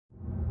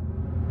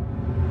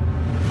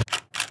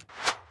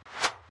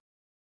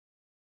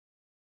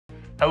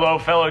Hello,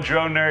 fellow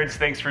drone nerds.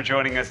 Thanks for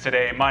joining us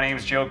today. My name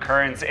is Joe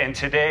Kearns, and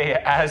today,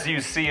 as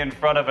you see in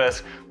front of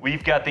us,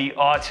 we've got the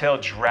AUTEL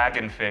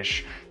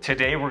Dragonfish.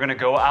 Today, we're gonna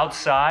go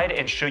outside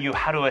and show you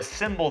how to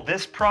assemble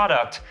this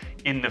product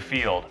in the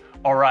field.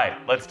 All right,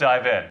 let's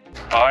dive in.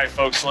 All right,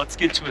 folks, let's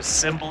get to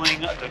assembling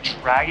the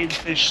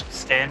Dragonfish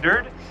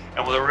standard.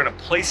 And we're gonna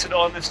place it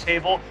on this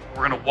table.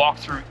 We're gonna walk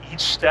through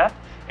each step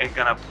and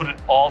gonna put it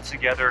all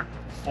together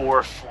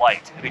for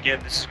flight. And again,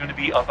 this is going to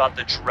be about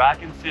the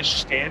Dragonfish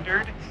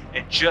standard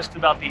and just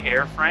about the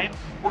airframe.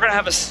 We're going to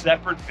have a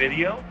separate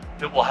video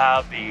that will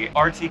have the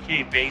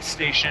RTK base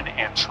station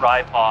and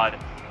tripod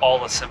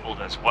all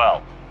assembled as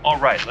well. All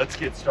right, let's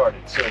get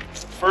started. So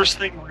first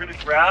thing we're going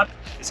to grab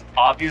is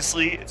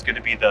obviously it's going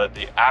to be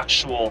the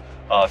actual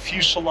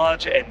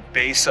fuselage and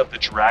base of the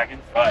Dragon.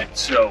 All right,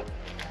 so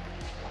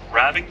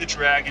grabbing the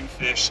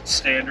Dragonfish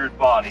standard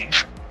body,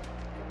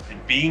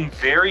 and being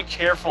very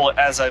careful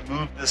as I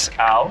move this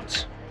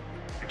out.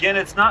 Again,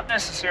 it's not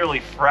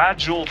necessarily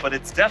fragile, but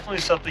it's definitely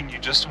something you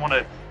just want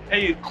to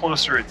pay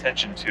closer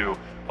attention to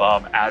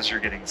as you're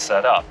getting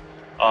set up.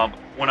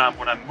 When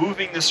I'm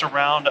moving this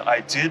around, I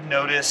did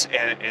notice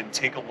and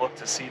take a look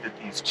to see that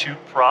these two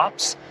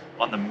props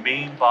on the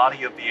main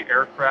body of the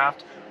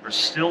aircraft are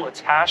still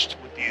attached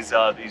with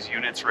these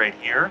units right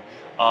here.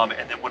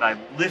 And then when I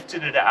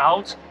lifted it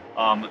out,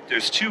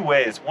 there's two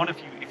ways. One, if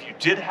you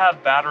did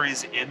have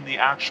batteries in the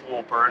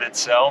actual bird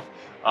itself,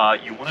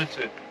 you wanted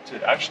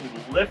to actually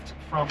lift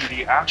from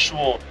the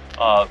actual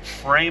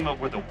frame of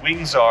where the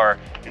wings are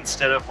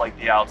instead of like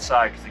the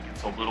outside, because it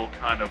gets a little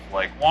kind of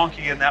like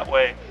wonky in that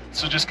way.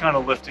 So just kind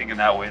of lifting in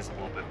that way is a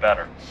little bit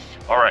better.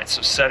 All right,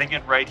 so setting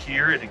it right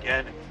here, and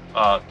again,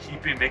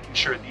 making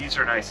sure these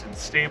are nice and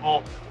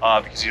stable,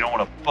 because you don't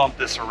want to bump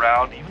this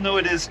around. Even though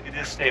it is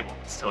stable,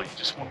 but still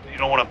you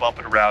don't want to bump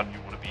it around. You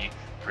want to be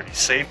pretty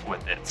safe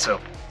with it. So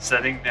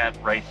setting that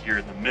right here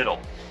in the middle.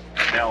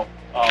 Now,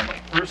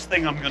 first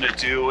thing I'm going to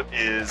do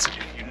is,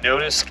 if you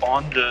notice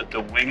on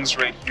the wings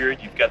right here,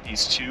 you've got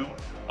these two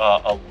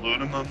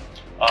aluminum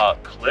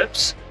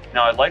clips.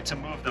 Now, I like to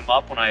move them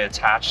up when I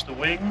attach the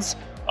wings,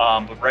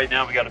 but right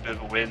now we got a bit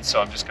of a wind, so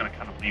I'm just going to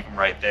kind of leave them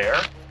right there.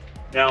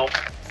 Now,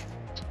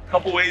 a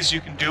couple ways you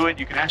can do it.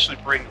 You can actually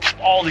bring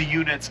all the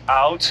units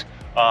out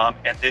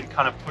and then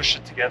kind of push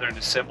it together and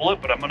assemble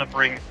it, but I'm going to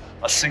bring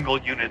a single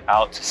unit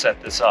out to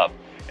set this up.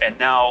 And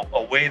now,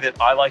 a way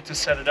that I like to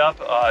set it up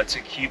to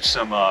keep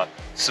some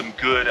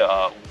good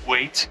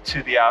weight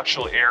to the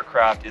actual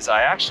aircraft is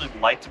I actually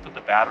like to put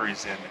the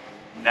batteries in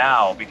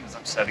now, because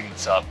I'm setting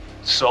this up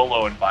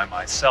solo and by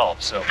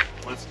myself. So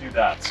let's do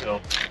that. So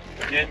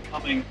again,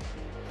 when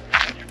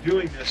you're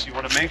doing this, you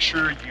want to make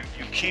sure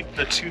you keep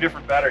the two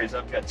different batteries.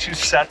 I've got two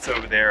sets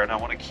over there, and I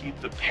want to keep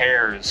the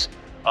pairs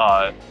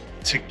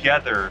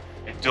together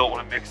and don't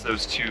want to mix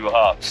those two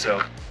up.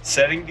 So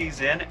setting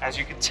these in, as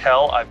you can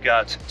tell, I've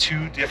got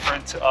two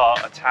different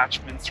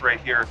attachments right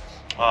here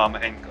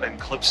and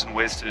clips and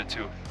ways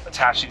to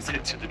attach these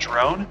into the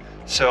drone.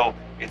 So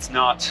it's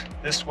not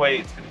this way,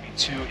 it's going to be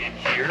two in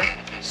here.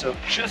 So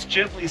just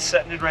gently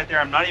setting it right there.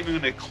 I'm not even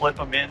going to clip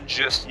them in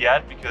just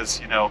yet,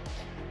 because, you know,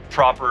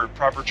 proper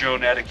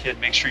drone etiquette,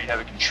 make sure you have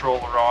a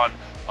controller on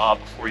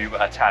before you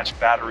attach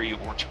battery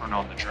or turn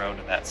on the drone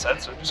in that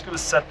sense. So I'm just going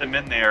to set them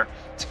in there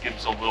to give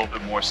us a little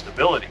bit more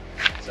stability.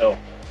 So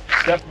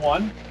step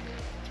one.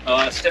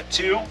 Step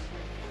two,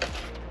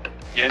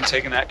 again,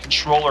 taking that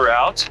controller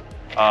out,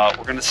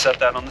 we're going to set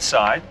that on the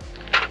side.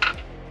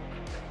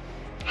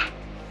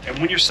 And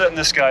when you're setting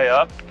this guy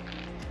up,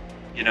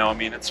 you know, I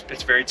mean,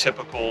 it's very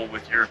typical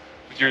with your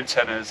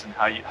antennas and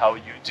how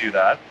you do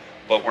that.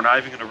 But we're not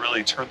even going to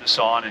really turn this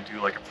on and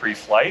do like a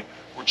pre-flight.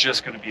 We're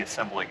just going to be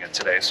assembling it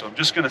today. So I'm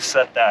just going to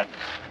set that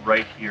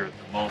right here at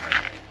the moment.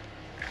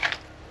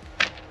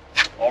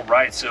 All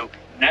right, so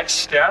next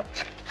step.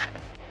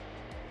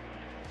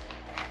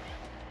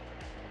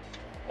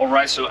 All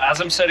right, so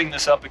as I'm setting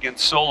this up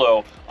against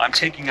solo, I'm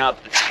taking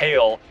out the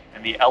tail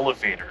and the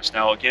elevators.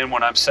 Now, again,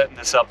 when I'm setting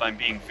this up, I'm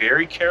being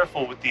very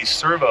careful with these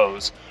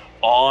servos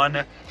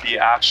on the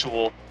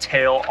actual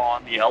tail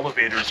on the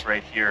elevators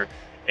right here.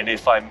 And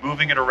if I'm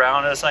moving it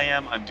around as I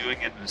am, I'm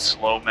doing it in a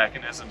slow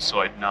mechanism,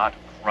 so I'm not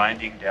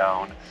grinding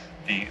down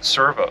the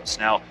servos.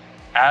 Now,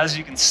 as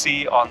you can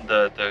see on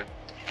the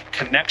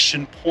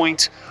connection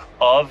point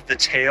of the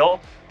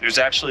tail, there's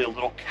actually a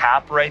little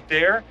cap right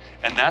there,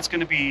 and that's going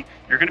to be,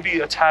 you're going to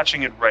be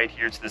attaching it right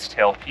here to this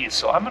tail piece.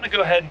 So I'm going to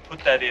go ahead and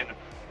put that in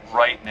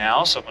right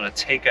now. So I'm going to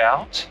take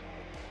out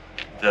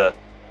the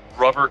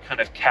rubber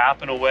kind of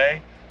cap in a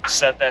way,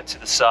 set that to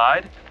the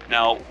side.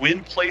 Now,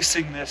 when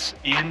placing this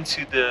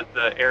into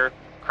the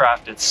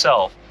aircraft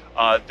itself,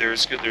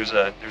 there's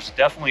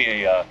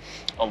definitely a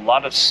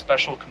lot of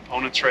special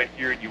components right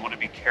here, and you want to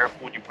be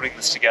careful when you're putting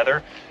this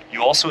together.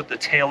 You also, at the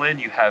tail end,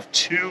 you have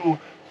two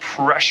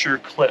pressure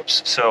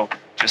clips. So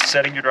just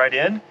setting it right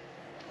in,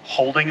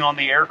 holding on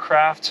the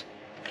aircraft,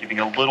 giving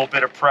a little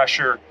bit of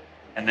pressure,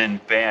 and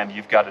then bam,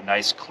 you've got a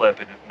nice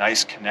clip and a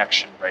nice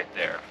connection right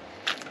there.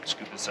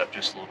 Scoop this up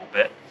just a little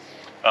bit.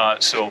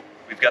 So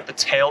we've got the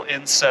tail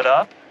end set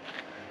up.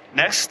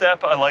 Next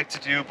step I like to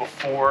do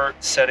before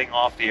setting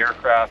off the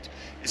aircraft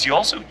is you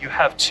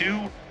have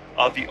two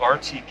of the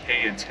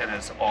RTK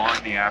antennas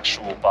on the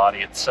actual body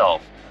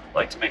itself. I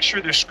like to make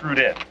sure they're screwed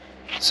in.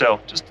 So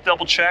just to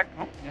double check,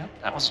 oh yeah,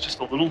 that was just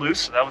a little loose,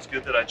 so that was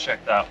good that I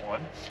checked that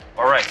one.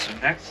 All right, so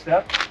next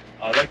step,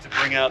 I like to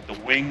bring out the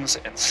wings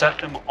and set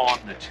them on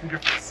the two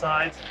different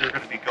sides that they're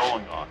going to be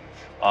going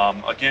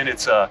on. Again,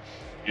 it's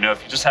you know,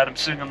 if you just had them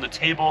sitting on the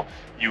table,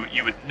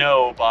 you would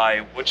know by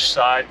which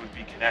side would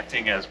be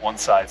connecting, as one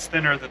side's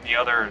thinner than the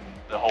other, and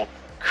the whole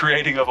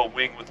creating of a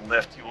wing with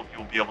lift,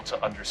 you'll be able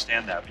to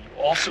understand that. But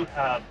you also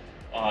have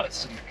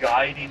some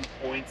guiding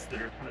points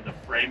that are kind of the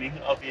framing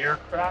of the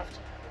aircraft.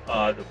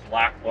 The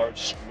black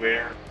large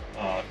square,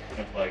 kind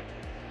of like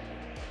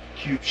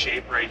cube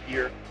shape right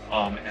here,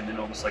 and then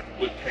almost like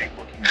a wood peg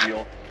looking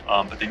deal.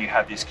 But then you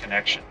have these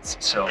connections.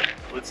 So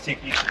let's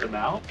take each of them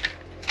out.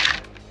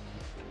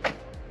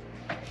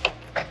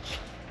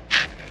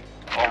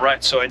 All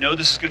right, so I know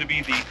this is going to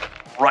be the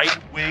right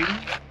wing,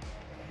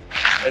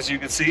 as you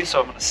can see. So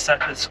I'm going to set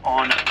this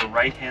on the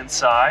right-hand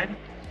side.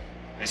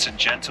 Nice and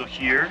gentle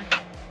here.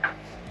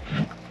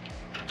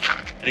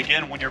 And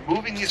again, when you're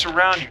moving these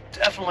around, you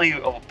definitely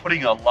are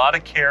putting a lot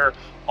of care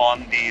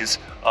on these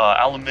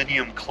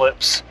aluminum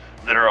clips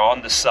that are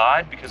on the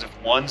side, because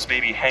if one's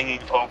maybe hanging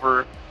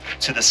over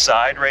to the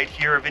side right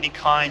here of any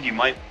kind, you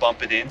might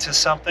bump it into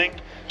something.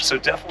 So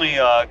definitely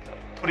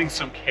putting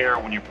some care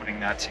when you're putting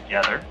that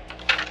together.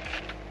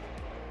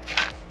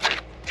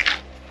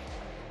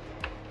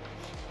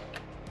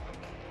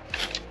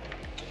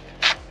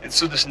 And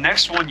so this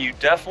next one, you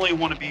definitely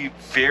want to be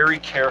very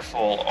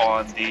careful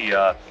on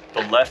the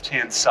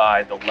left-hand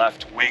side, the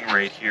left wing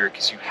right here,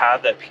 because you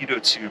have that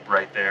pitot tube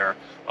right there,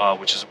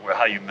 which is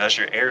how you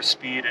measure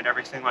airspeed and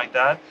everything like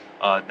that.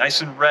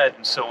 Nice and red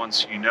and so on,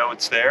 so you know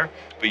it's there,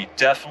 but you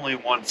definitely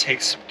want to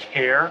take some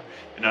care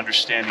in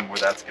understanding where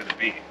that's going to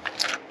be.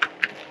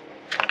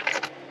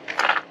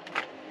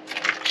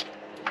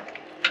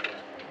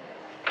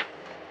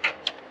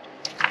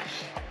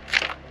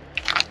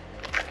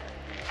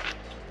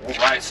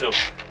 Alright, so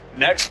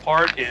next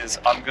part is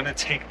I'm going to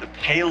take the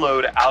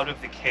payload out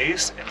of the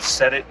case and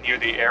set it near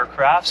the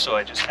aircraft, so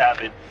I just have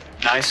it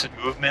nice in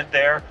movement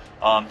there.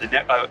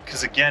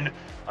 Because again,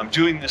 I'm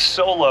doing this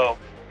solo,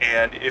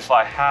 and if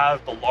I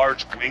have the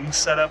large wing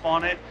set up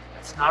on it,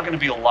 it's not going to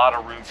be a lot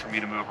of room for me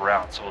to move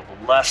around. So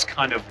the less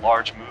kind of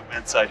large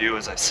movements I do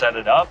as I set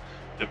it up,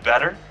 the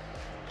better.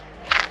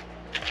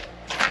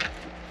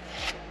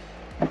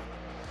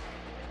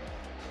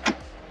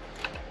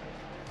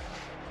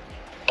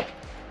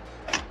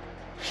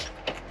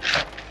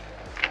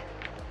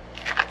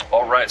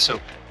 Alright, so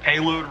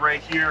payload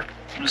right here,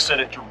 I'm going to set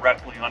it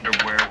directly under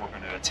where we're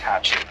going to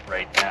attach it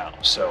right now.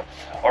 So,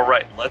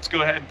 alright, let's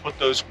go ahead and put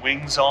those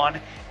wings on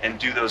and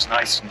do those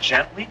nice and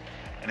gently.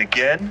 And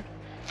again,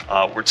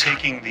 we're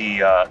taking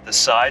the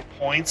side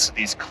points,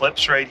 these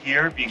clips right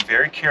here, being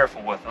very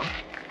careful with them.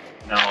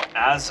 Now,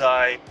 as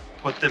I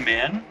put them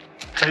in,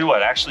 tell you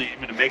what, actually, I'm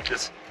going to make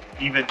this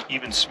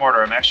even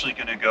smarter. I'm actually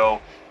going to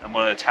I'm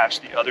going to attach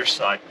the other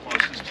side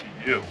closest to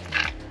you.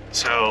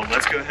 So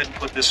let's go ahead and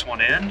put this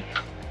one in.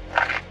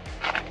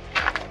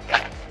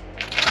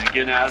 And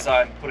again, as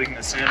I'm putting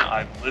this in,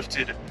 I've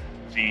lifted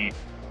the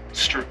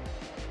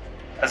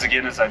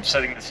as I'm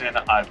setting this in,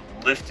 I've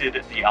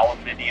lifted the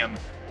aluminum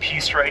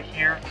piece right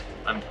here.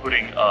 I'm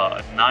putting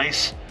a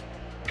nice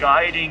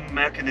guiding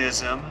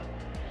mechanism.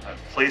 I've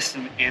placed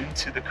them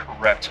into the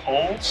correct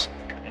holes.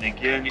 And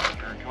again,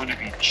 you're going to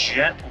be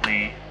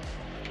gently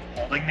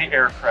holding the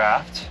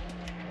aircraft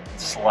and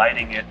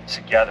sliding it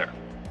together.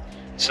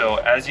 So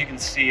as you can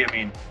see, I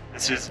mean,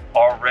 this is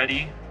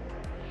already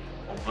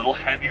a little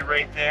heavy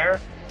right there.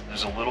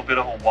 There's a little bit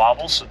of a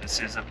wobble, so this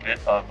is a bit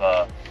of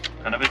a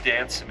kind of a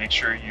dance to make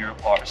sure you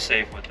are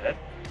safe with it.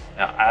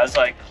 Now, as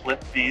I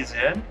clip these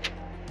in,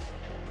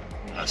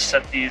 I'm going to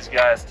set these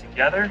guys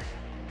together.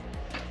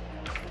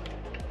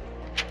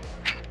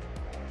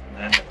 And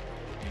then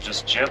you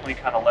just gently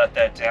kind of let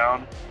that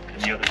down,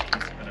 and the other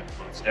piece kind of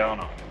floats down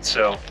on it.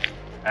 So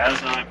as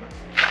I'm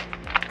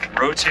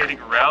rotating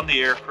around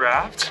the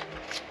aircraft,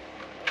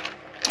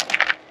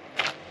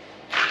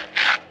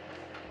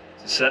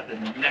 to set the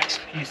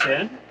next piece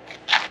in,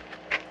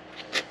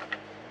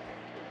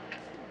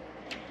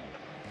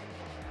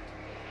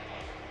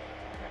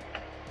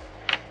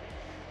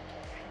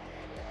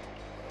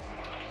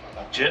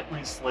 I've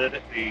gently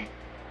slid the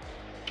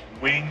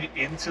wing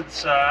into the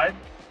side.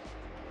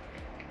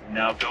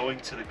 Now going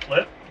to the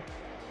clip.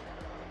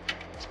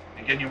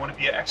 Again, you want to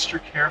be extra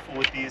careful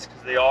with these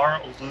because they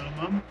are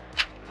aluminum.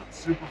 Not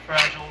super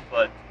fragile,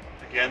 but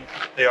again,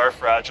 they are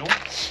fragile.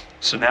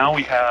 So now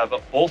we have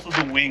both of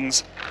the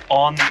wings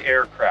on the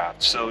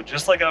aircraft. So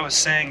just like I was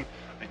saying,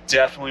 I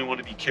definitely want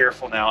to be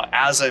careful now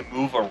as I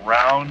move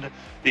around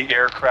the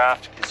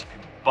aircraft, because you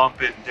can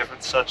bump it and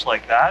different such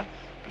like that.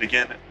 But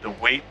again, the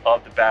weight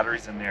of the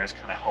batteries in there is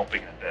kind of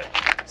helping a bit.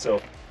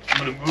 So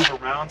I'm going to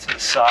move around to the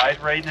side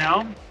right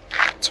now.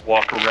 Let's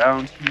walk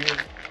around here.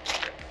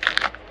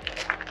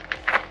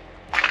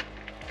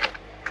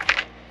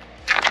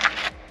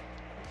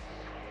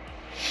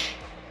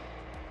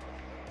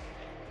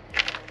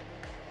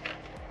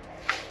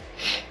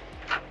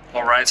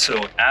 right,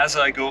 so as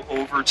I go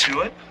over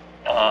to it,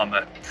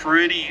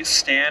 pretty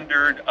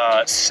standard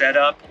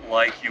setup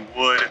like you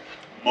would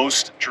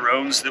most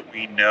drones that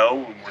we know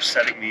when we're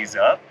setting these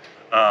up.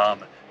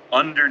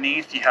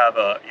 Underneath you have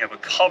a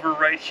cover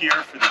right here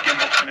for the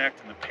gimbal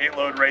connect and the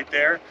payload right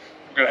there.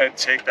 We'll go ahead and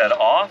take that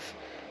off.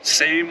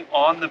 Same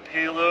on the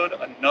payload,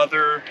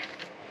 another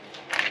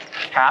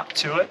cap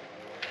to it.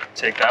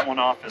 Take that one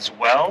off as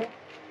well.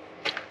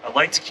 I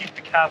like to keep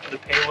the cap of the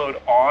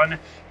payload on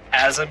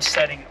as I'm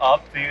setting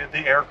up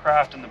the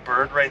aircraft and the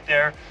bird right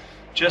there,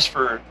 just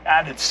for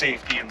added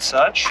safety and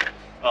such.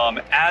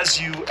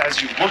 As you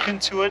look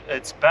into it,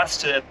 it's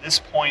best to at this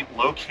point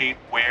locate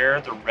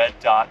where the red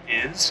dot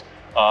is.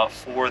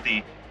 For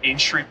the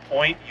entry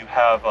point, you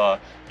have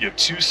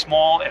 2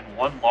 small and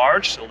 1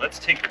 large. So let's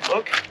take a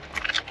look.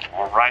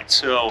 All right,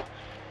 so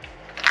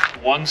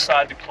one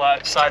side,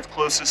 the side's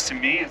closest to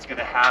me, is going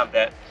to have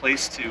that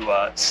place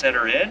to set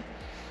her in.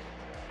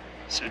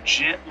 So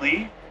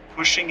gently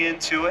pushing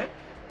into it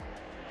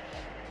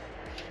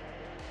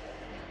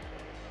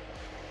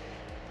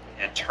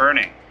and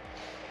turning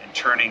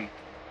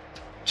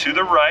to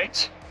the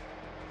right,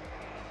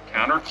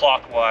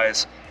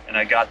 counterclockwise, and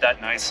I got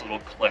that nice little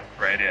click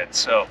right in.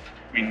 So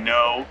we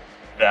know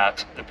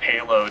that the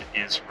payload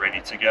is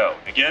ready to go.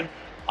 Again,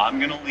 I'm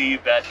going to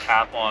leave that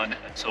cap on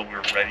until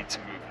we're ready to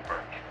move the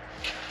bird.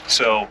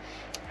 So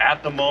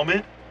at the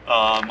moment,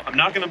 I'm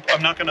not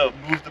gonna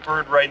move the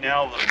bird right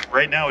now.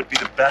 Right now would be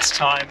the best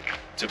time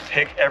to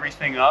pick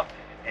everything up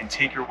and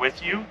take her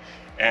with you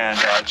and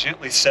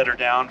gently set her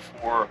down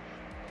for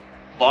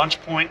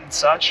launch point and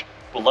such.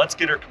 But let's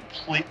get her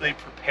completely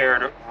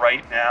prepared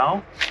right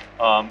now.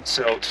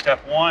 So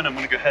step 1, I'm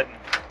gonna go ahead and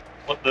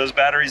flip those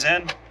batteries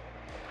in,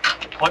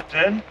 plugged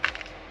in.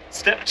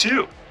 Step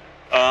 2,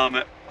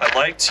 I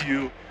like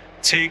to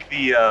take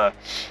the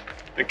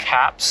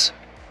caps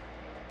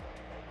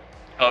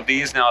of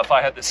these. Now, if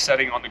I had this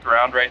setting on the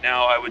ground right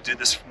now, I would do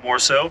this more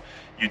so.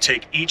 You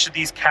take each of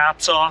these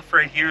caps off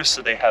right here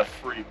so they have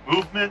free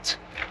movement.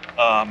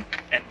 And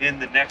then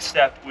the next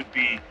step would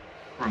be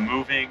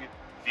removing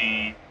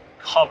the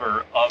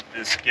cover of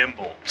this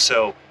gimbal.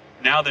 So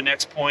now the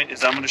next point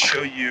is I'm going to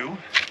show you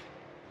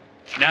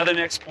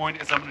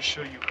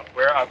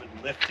where I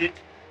would lift it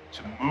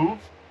to move.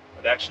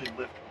 I'd actually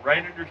lift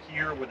right under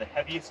here where the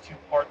heaviest 2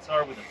 parts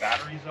are, where the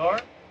batteries are,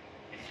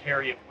 and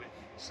carry it with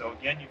you. So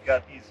again, you've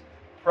got these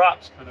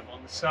props kind of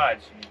on the side,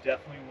 so you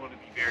definitely want to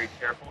be very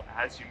careful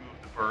as you move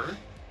the bird.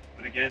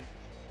 But again,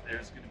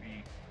 there's going to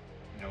be,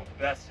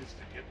 best is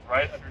to get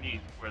right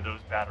underneath where those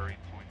battery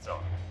points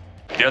are.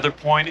 The other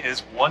point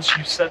is, once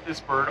you set this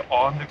bird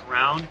on the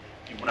ground,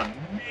 you want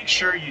to make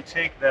sure you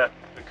take the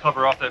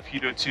cover off that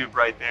pitot tube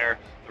right there,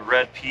 the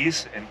red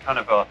piece, and kind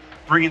of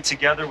bring it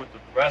together with the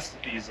rest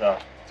of these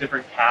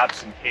different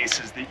caps and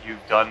cases that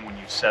you've done when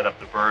you set up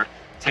the bird.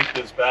 Take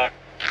those back,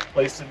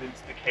 place them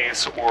into the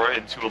case or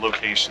into a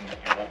location that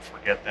you won't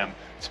forget them,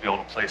 to be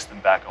able to place them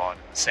back on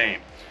the same.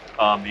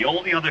 The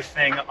only other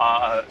thing,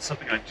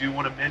 something I do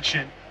want to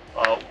mention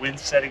when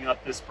setting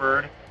up this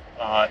bird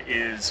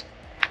is,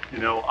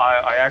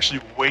 I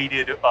actually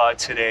waited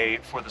today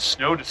for the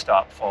snow to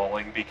stop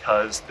falling,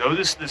 because though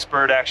this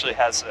bird actually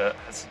has a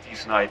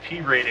decent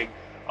IP rating,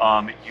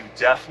 you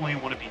definitely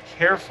want to be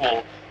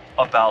careful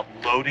about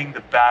loading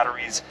the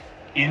batteries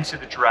into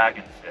the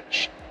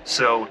Dragonfish.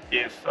 So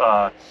if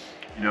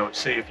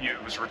say if you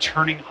was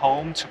returning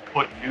home to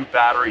put new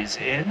batteries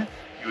in,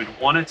 you would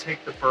want to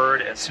take the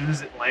bird as soon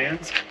as it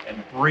lands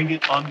and bring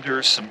it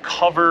under some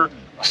cover,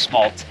 a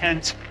small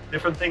tent,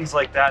 different things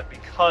like that,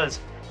 because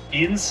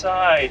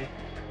inside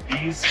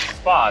these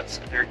spots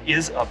there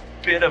is a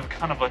bit of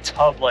kind of a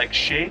tub-like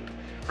shape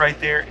right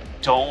there. You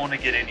don't want to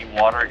get any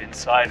water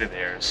inside of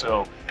there.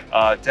 So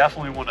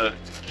definitely want to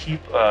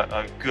keep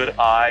a good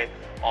eye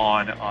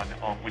on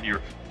when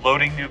you're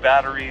loading new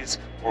batteries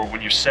or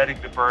when you're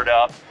setting the bird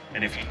up.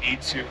 And if you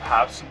need to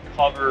have some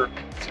cover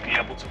to be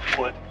able to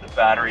put the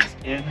batteries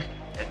in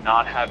and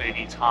not have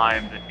any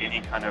time that any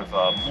kind of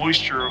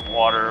moisture,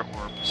 water,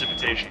 or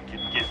precipitation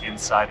can get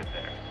inside of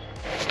there.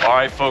 All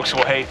right, folks,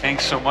 well, hey,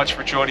 thanks so much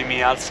for joining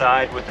me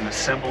outside with an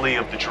assembly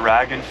of the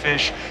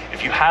Dragonfish.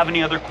 If you have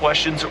any other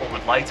questions or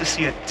would like to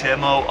see a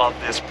demo of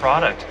this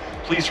product,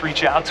 please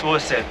reach out to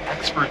us at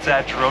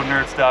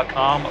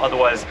experts@dronenerds.com.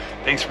 Otherwise,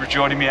 thanks for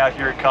joining me out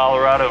here in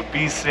Colorado.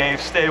 Be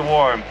safe, stay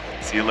warm.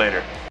 See you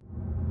later.